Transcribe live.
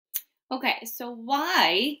Okay, so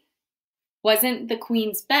why wasn't the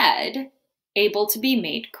queen's bed able to be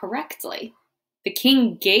made correctly? The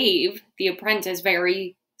king gave the apprentice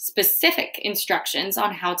very specific instructions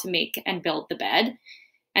on how to make and build the bed,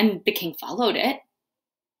 and the king followed it.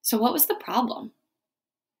 So what was the problem?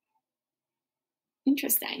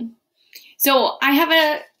 Interesting. So I have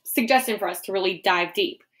a suggestion for us to really dive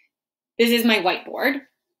deep. This is my whiteboard,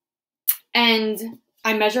 and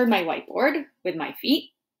I measured my whiteboard with my feet,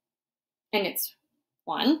 and it's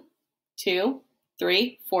 1, 2,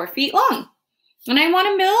 3, 4 feet long. And I want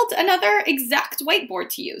to build another exact whiteboard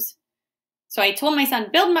to use. So I told my son,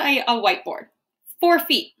 build a whiteboard, 4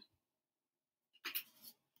 feet.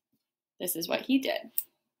 This is what he did.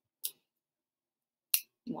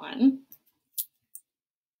 1,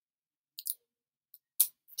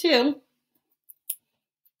 2,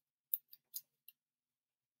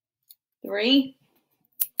 3,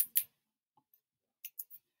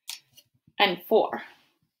 and 4.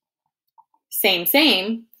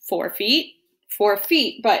 Same, 4 feet, 4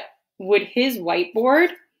 feet, but would his whiteboard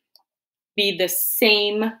be the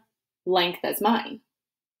same length as mine?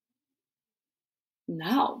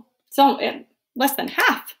 No. So less than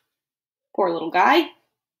half. Poor little guy.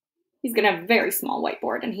 He's gonna have a very small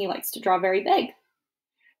whiteboard and he likes to draw very big.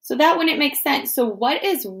 So that wouldn't make sense. So what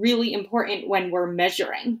is really important when we're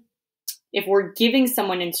measuring? If we're giving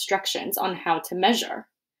someone instructions on how to measure,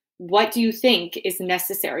 what do you think is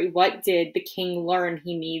necessary? What did the king learn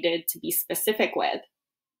he needed to be specific with?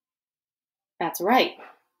 That's right.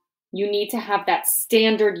 You need to have that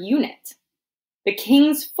standard unit. The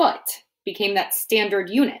king's foot became that standard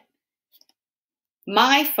unit.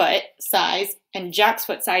 My foot size and Jack's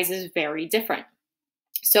foot size is very different.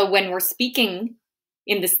 So when we're speaking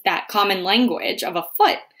in that common language of a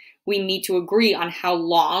foot, we need to agree on how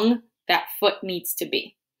long that foot needs to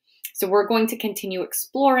be. So we're going to continue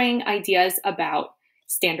exploring ideas about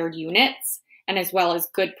standard units and as well as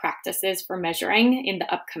good practices for measuring in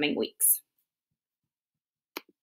the upcoming weeks.